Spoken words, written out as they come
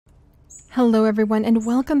Hello everyone and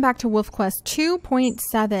welcome back to WolfQuest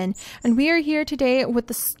 2.7, and we are here today with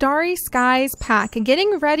the Starry Skies pack,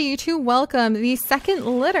 getting ready to welcome the second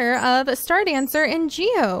litter of Stardancer and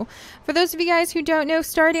Geo. For those of you guys who don't know,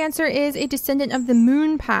 Stardancer is a descendant of the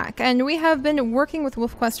Moon Pack, and we have been working with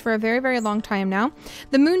WolfQuest for a very long time now.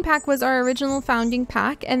 The Moon Pack was our original founding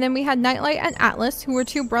pack, and then we had Nightlight and Atlas, who were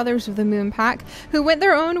two brothers of the Moon Pack, who went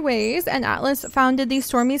their own ways, and Atlas founded the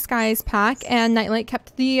Stormy Skies pack, and Nightlight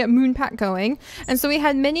kept the Moon Pack going. And so we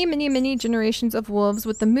had many generations of wolves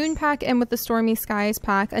with the Moon Pack and with the Stormy Skies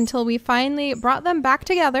pack until we finally brought them back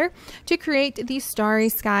together to create the Starry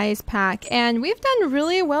Skies pack. And we've done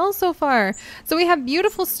really well so far. So we have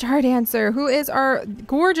beautiful Stardancer, who is our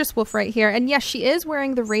gorgeous wolf right here. And yes, she is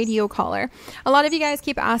wearing the radio collar. A lot of you guys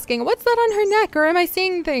keep asking, what's that on her neck? Or am I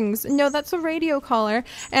seeing things? No, that's a radio collar.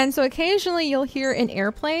 And so occasionally you'll hear an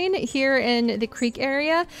airplane here in the creek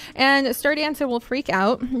area, and Stardancer will freak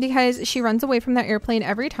out because she runs away from that airplane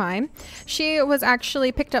every time. She was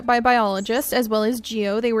actually picked up by a biologist as well as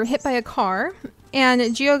Geo. They were hit by a car,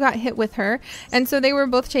 and Geo got hit with her, and so they were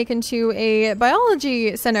both taken to a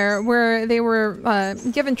biology center where they were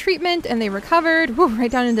given treatment, and they recovered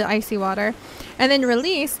right down into icy water, and then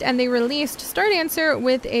released. And they released Stardancer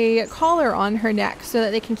with a collar on her neck so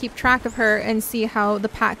that they can keep track of her and see how the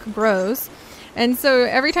pack grows. And so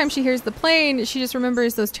every time she hears the plane, she just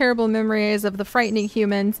remembers those terrible memories of the frightening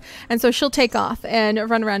humans. And so she'll take off and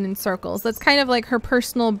run around in circles. That's kind of like her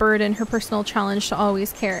personal burden, her personal challenge to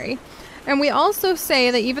always carry. And we also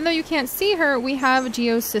say that even though you can't see her, we have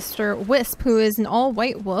Geo's sister, Wisp, who is an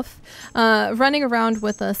all-white wolf, running around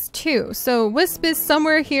with us too. So Wisp is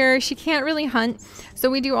somewhere here. She can't really hunt,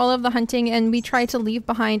 so we do all of the hunting, and we try to leave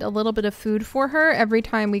behind a little bit of food for her every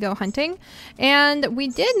time we go hunting. And we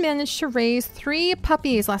did manage to raise 3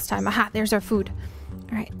 puppies last time. Aha, there's our food.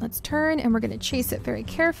 All right, let's turn, and we're going to chase it very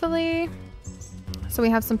carefully so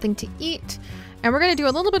we have something to eat. And we're going to do a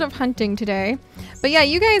little bit of hunting today. But yeah,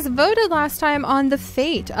 you guys voted last time on the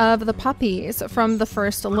fate of the puppies from the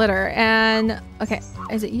first litter. And, okay,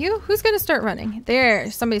 is it you? Who's going to start running? There,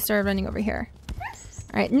 somebody started running over here.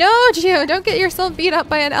 All right, no, Geo, don't get yourself beat up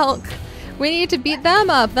by an elk. We need to beat them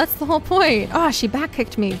up. That's the whole point. Oh, she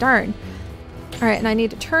back-kicked me, darn. All right, and I need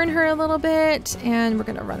to turn her a little bit. And we're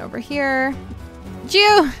going to run over here.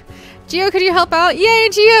 Geo, could you help out? Yay,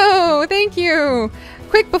 Geo, thank you.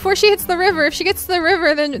 Quick, before she hits the river. If she gets to the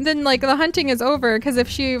river, then like the hunting is over, because if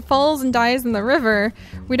she falls and dies in the river,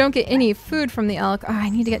 we don't get any food from the elk. Oh, I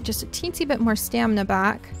need to get just a teensy bit more stamina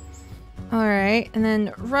back. All right, and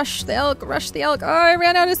then rush the elk, rush the elk. Oh, I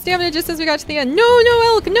ran out of stamina just as we got to the end. No,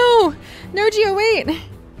 elk, no, Geo, wait.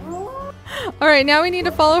 All right, now we need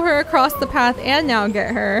to follow her across the path and now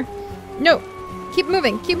get her. No, keep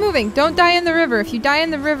moving, Don't die in the river. If you die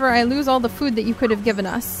in the river, I lose all the food that you could have given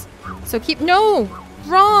us. So no.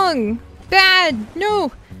 Wrong! Bad!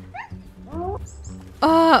 No!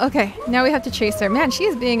 Oh, okay. Now we have to chase her. Man, she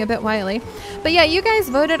is being a bit wily. But yeah, you guys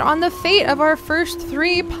voted on the fate of our first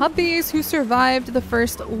 3 puppies who survived the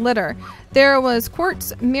first litter. There was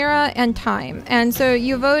Quartz, Mira, and Time. And so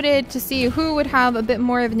you voted to see who would have a bit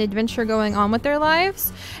more of an adventure going on with their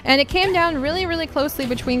lives. And it came down really closely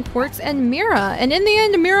between Quartz and Mira. And in the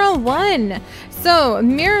end, Mira won! So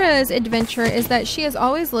Mira's adventure is that she has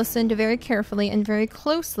always listened very carefully and very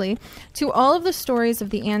closely to all of the stories of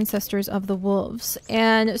the ancestors of the wolves.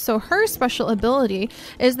 And so her special ability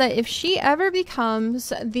is that if she ever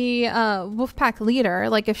becomes the Wolfpack leader,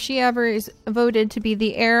 like if she ever is voted to be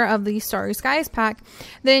the heir of the Starry Skies pack,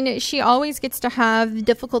 then she always gets to have the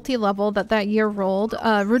difficulty level that year rolled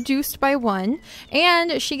reduced by 1,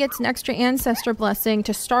 and she gets an extra ancestor blessing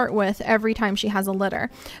to start with every time she has a litter.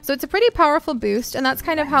 So it's a pretty powerful boost, and that's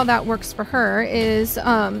kind of how that works for her, is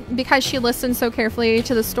because she listened so carefully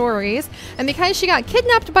to the stories, and because she got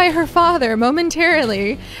kidnapped by her father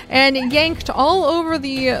momentarily and yanked all over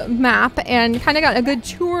the map and kind of got a good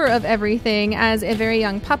tour of everything as a very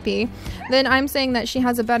young puppy, then I'm saying that she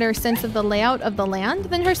has a better sense of the layout of the land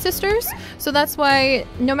than her sisters. So that's why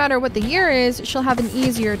no matter what the year is, she'll have an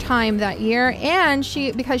easier time that year. And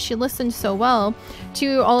because she listened so well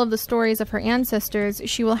to all of the stories of her ancestors,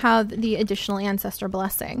 she will have the additional ancestor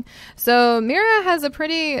blessing. So Mira has a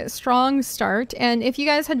pretty strong start. And if you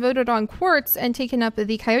guys had voted on Quartz and taken up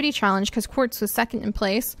the Coyote Challenge, because Quartz was second in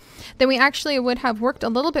place, then we actually would have worked a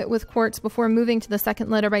little bit with Quartz before moving to the second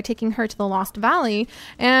litter by taking her to the Lost Valley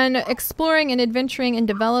and exploring exploring and adventuring and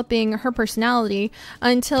developing her personality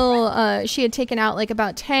until she had taken out like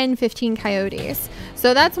about 10-15 coyotes.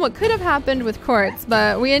 So that's what could have happened with Quartz,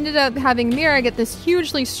 but we ended up having Mira get this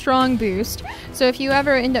hugely strong boost. So if you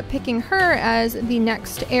ever end up picking her as the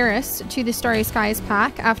next heiress to the Starry Skies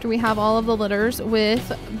pack after we have all of the litters with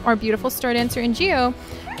our beautiful Star Dancer and Geo,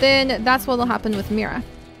 then that's what will happen with Mira.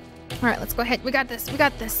 All right, let's go ahead. We got this. We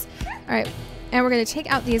got this. All right. And we're going to take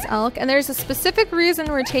out these elk. And there's a specific reason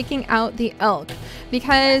we're taking out the elk.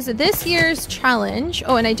 Because this year's challenge...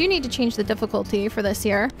 Oh, and I do need to change the difficulty for this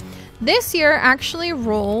year. This year actually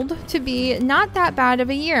rolled to be not that bad of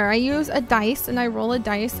a year. I use a dice and I roll a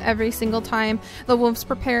dice every single time the wolves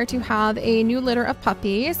prepare to have a new litter of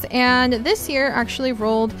puppies. And this year actually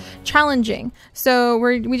rolled challenging. So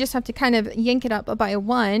we just have to kind of yank it up by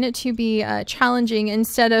 1 to be challenging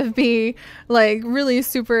instead of be like really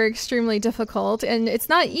super extremely difficult. And it's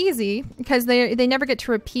not easy because they never get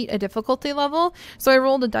to repeat a difficulty level. So I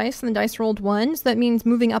rolled a dice and the dice rolled 1. So that means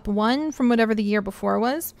moving up 1 from whatever the year before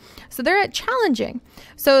was. So they're at challenging.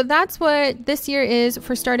 So that's what this year is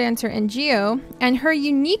for Star Dancer and Geo. And her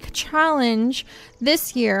unique challenge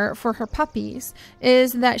this year for her puppies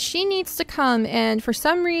is that she needs to come and for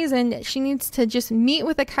some reason she needs to just meet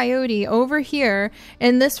with a coyote over here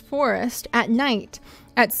in this forest at night.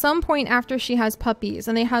 At some point after she has puppies,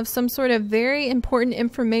 and they have some sort of very important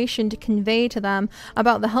information to convey to them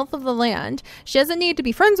about the health of the land. She doesn't need to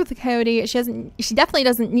be friends with the coyote. She definitely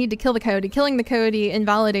doesn't need to kill the coyote. Killing the coyote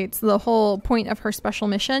invalidates the whole point of her special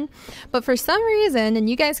mission. But for some reason, and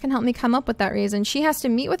you guys can help me come up with that reason, she has to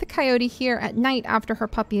meet with a coyote here at night after her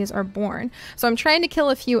puppies are born. So I'm trying to kill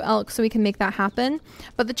a few elk so we can make that happen.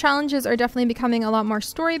 But the challenges are definitely becoming a lot more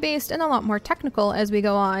story-based and a lot more technical as we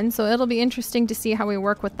go on. So it'll be interesting to see how we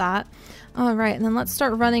work with that. All right, and then let's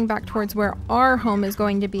start running back towards where our home is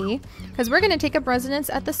going to be, because we're going to take up residence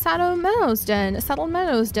at the Saddle Meadows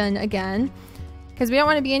Den again, because we don't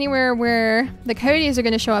want to be anywhere where the coyotes are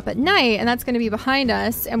going to show up at night, and that's going to be behind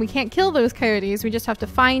us, and we can't kill those coyotes. We just have to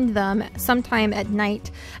find them sometime at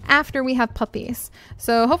night after we have puppies.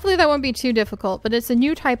 So hopefully that won't be too difficult, but it's a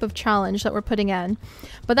new type of challenge that we're putting in.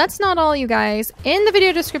 But that's not all, you guys. In the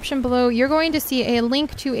video description below, you're going to see a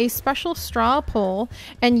link to a special straw poll,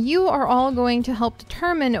 and you are all going to help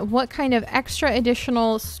determine what kind of extra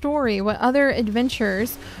additional story, what other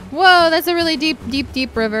adventures. Whoa, that's a really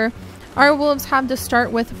deep river. Our wolves have to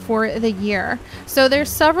start with for the year. So there's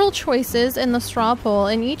several choices in the straw poll,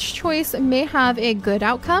 and each choice may have a good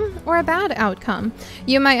outcome or a bad outcome.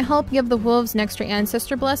 You might help give the wolves an extra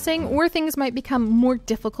ancestor blessing, or things might become more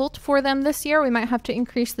difficult for them this year. We might have to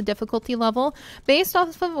increase the difficulty level based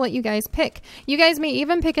off of what you guys pick. You guys may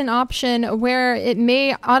even pick an option where it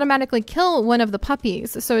may automatically kill one of the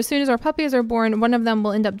puppies. So as soon as our puppies are born, one of them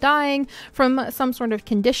will end up dying from some sort of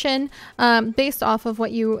condition based off of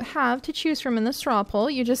what you have to choose from in the straw poll.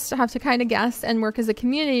 You just have to kind of guess and work as a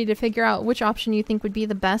community to figure out which option you think would be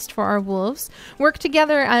the best for our wolves. Work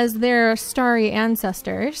together as their starry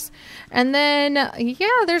ancestors. And then, yeah,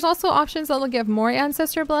 there's also options that will give more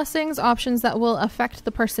ancestor blessings, options that will affect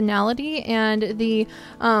the personality and the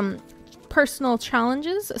personal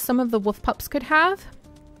challenges some of the wolf pups could have.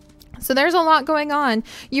 So there's a lot going on.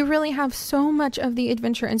 You really have so much of the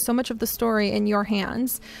adventure and so much of the story in your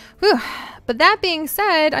hands. Whew. But that being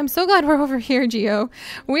said, I'm so glad we're over here, Geo.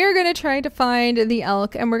 We are going to try to find the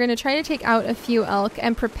elk, and we're going to try to take out a few elk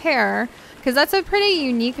and prepare, because that's a pretty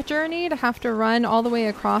unique journey to have to run all the way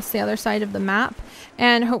across the other side of the map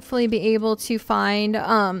and hopefully be able to find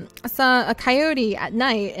a coyote at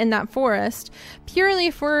night in that forest purely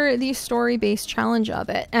for the story-based challenge of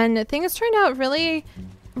it. And things turned out really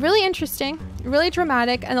interesting, really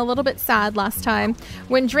dramatic, and a little bit sad last time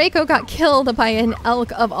when Draco got killed by an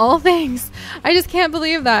elk of all things. I just can't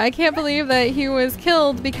believe that. I can't believe that he was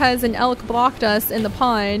killed because an elk blocked us in the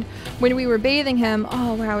pond when we were bathing him.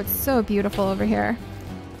 Oh wow, it's so beautiful over here.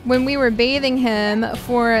 When we were bathing him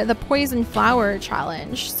for the poison flower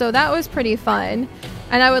challenge. So that was pretty fun.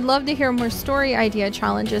 And I would love to hear more story idea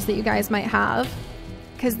challenges that you guys might have,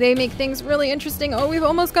 because they make things really interesting. Oh, we've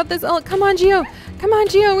almost got this elk. Come on, Geo. Come on,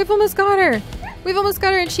 Geo. We've almost got her. We've almost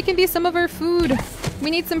got her, and she can be some of our food.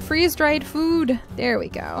 We need some freeze-dried food. There we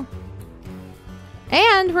go.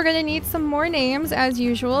 And we're going to need some more names as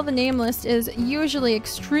usual. The name list is usually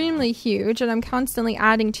extremely huge, and I'm constantly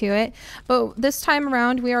adding to it. But this time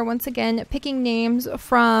around, we are once again picking names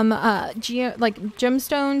from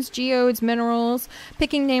gemstones, geodes, minerals,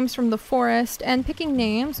 picking names from the forest, and picking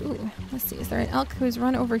names. Ooh, let's see. Is there an elk who's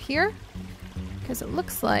run over here? Because it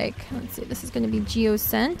looks like, let's see, this is going to be Geo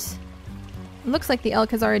scent. It looks like the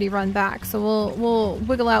elk has already run back, so we'll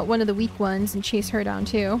wiggle out one of the weak ones and chase her down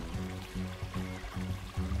too.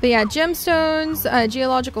 But yeah, gemstones,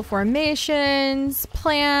 geological formations,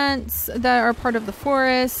 plants that are part of the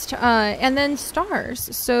forest, and then stars.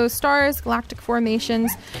 So stars, galactic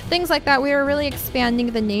formations, things like that. We are really expanding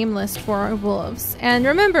the name list for our wolves. And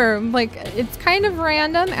remember, like, it's kind of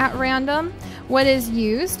random, at random, what is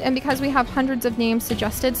used. And because we have hundreds of names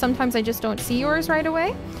suggested, sometimes I just don't see yours right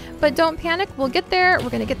away. But don't panic, we'll get there. We're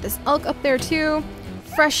gonna get this elk up there too.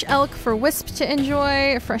 Fresh elk for Wisp to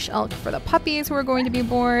enjoy, fresh elk for the puppies who are going to be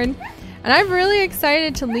born. And I'm really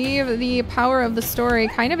excited to leave the power of the story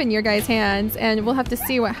kind of in your guys' hands, and we'll have to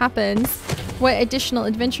see what happens, what additional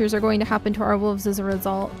adventures are going to happen to our wolves as a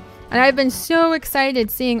result. And I've been so excited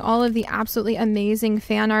seeing all of the absolutely amazing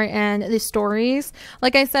fan art and the stories.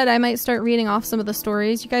 Like I said, I might start reading off some of the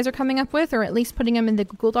stories you guys are coming up with, or at least putting them in the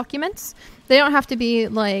Google documents. They don't have to be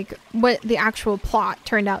like what the actual plot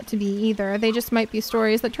turned out to be either. They just might be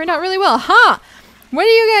stories that turned out really well. Ha! What do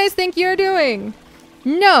you guys think you're doing?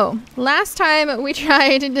 No. Last time we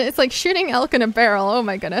tried, it's like shooting elk in a barrel. Oh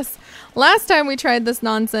my goodness. Last time we tried this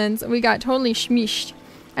nonsense, we got totally shmished.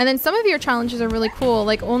 And then some of your challenges are really cool,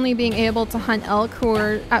 like only being able to hunt elk who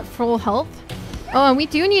are at full health. Oh, and we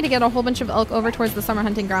do need to get a whole bunch of elk over towards the summer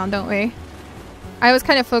hunting ground, don't we? I was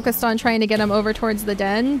kind of focused on trying to get them over towards the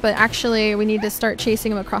den, but actually we need to start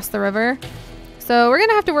chasing them across the river. So we're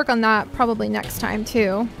gonna have to work on that probably next time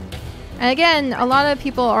too. And again, a lot of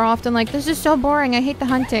people are often like, this is so boring, I hate the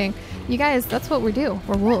hunting. You guys, that's what we do.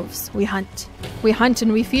 We're wolves. We hunt. We hunt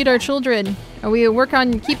and we feed our children. And we work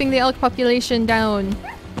on keeping the elk population down.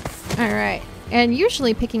 Alright, and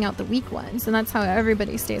usually picking out the weak ones, and that's how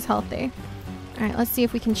everybody stays healthy. Alright, let's see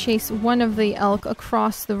if we can chase one of the elk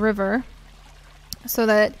across the river so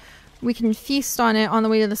that we can feast on it on the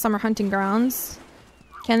way to the summer hunting grounds.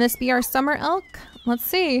 Can this be our summer elk? Let's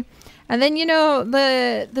see. And then, you know,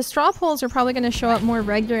 the straw poles are probably going to show up more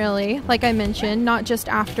regularly, like I mentioned, not just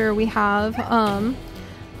after we have, a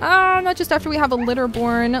litter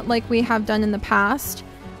born like we have done in the past,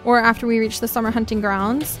 or after we reach the summer hunting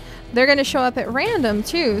grounds. They're going to show up at random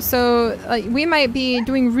too. So we might be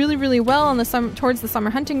doing really, really well on towards the summer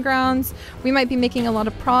hunting grounds. We might be making a lot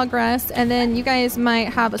of progress, and then you guys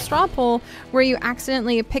might have a straw poll where you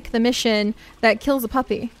accidentally pick the mission that kills a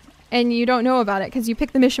puppy, and you don't know about it because you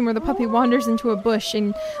pick the mission where the puppy wanders into a bush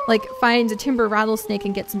and like finds a timber rattlesnake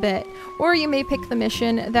and gets bit. Or you may pick the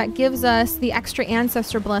mission that gives us the extra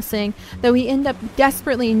ancestor blessing that we end up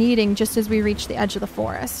desperately needing just as we reach the edge of the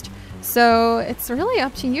forest. So it's really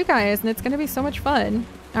up to you guys, and it's going to be so much fun.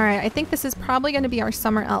 All right, I think this is probably going to be our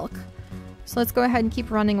summer elk. So let's go ahead and keep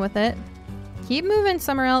running with it. Keep moving,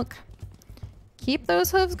 summer elk. Keep those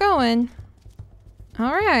hooves going.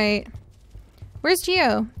 All right. Where's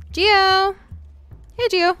Geo? Geo! Hey,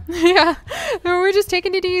 Geo. Yeah, we're just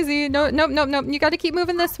taking it easy. Nope. You got to keep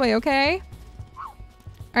moving this way, okay?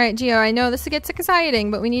 All right, Geo, I know this gets exciting,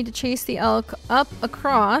 but we need to chase the elk up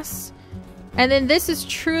across. And then this is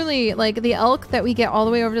truly, like, the elk that we get all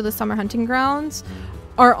the way over to the summer hunting grounds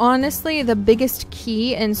are honestly the biggest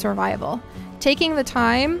key in survival. Taking the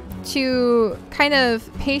time to kind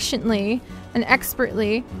of patiently and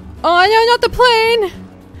expertly... Oh, no, not the plane!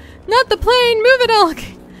 Not the plane! Move it, elk!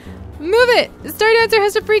 Move it! Star Dancer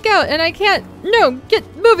has to freak out, and I can't... No! Get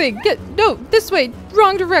moving! No! This way!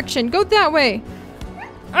 Wrong direction! Go that way!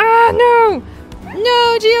 Ah, no!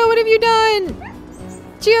 No, Geo, what have you done?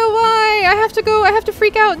 Geo, why? I have to go. I have to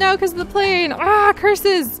freak out now because of the plane. Ah,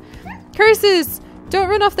 curses. Curses. Don't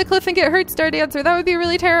run off the cliff and get hurt, Star Dancer. That would be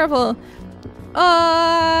really terrible.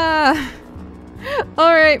 Alright.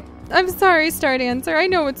 I'm sorry, Star Dancer. I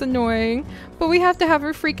know it's annoying, but we have to have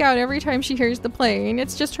her freak out every time she hears the plane.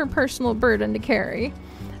 It's just her personal burden to carry.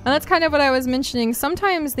 And that's kind of what I was mentioning.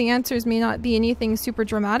 Sometimes the answers may not be anything super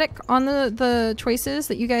dramatic on the choices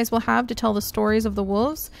that you guys will have to tell the stories of the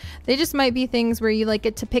wolves. They just might be things where you like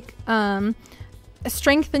get to pick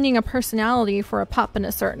strengthening a personality for a pup in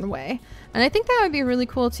a certain way. And I think that would be really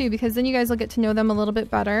cool too, because then you guys will get to know them a little bit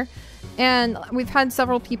better. And we've had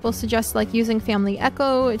several people suggest like using Family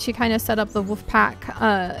Echo to kind of set up the wolf pack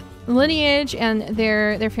lineage and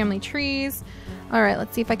their family trees. All right,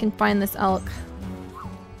 let's see if I can find this elk.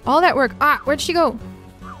 All that work. Ah, where'd she go?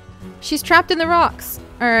 She's trapped in the rocks.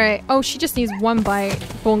 All right. Oh, she just needs one bite.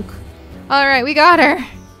 Bonk. All right, we got her.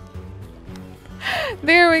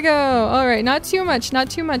 There we go. All right, not too much. Not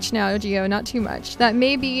too much now, Geo. Not too much. That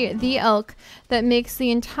may be the elk that makes the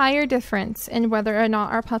entire difference in whether or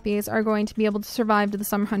not our puppies are going to be able to survive to the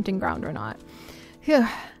summer hunting ground or not. Phew.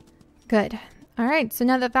 Good. All right, so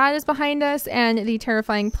now that that is behind us and the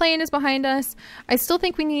terrifying plane is behind us, I still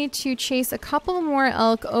think we need to chase a couple more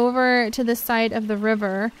elk over to the side of the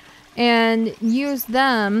river and use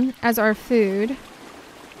them as our food.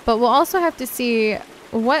 But we'll also have to see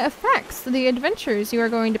what effects the adventures you are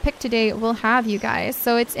going to pick today will have, you guys.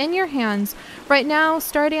 So it's in your hands. Right now,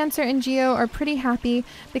 Stardancer and Geo are pretty happy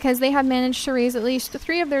because they have managed to raise at least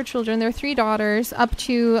 3 of their children, their 3 daughters, up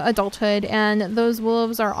to adulthood, and those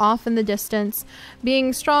wolves are off in the distance,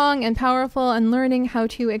 being strong and powerful and learning how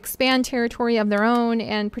to expand territory of their own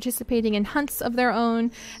and participating in hunts of their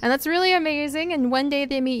own. And that's really amazing, and one day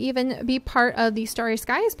they may even be part of the Starry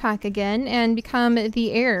Skies pack again and become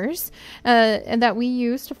the heirs and that we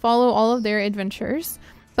use to follow all of their adventures.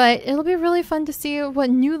 But it'll be really fun to see what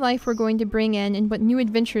new life we're going to bring in and what new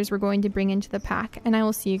adventures we're going to bring into the pack. And I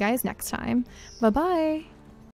will see you guys next time. Bye bye.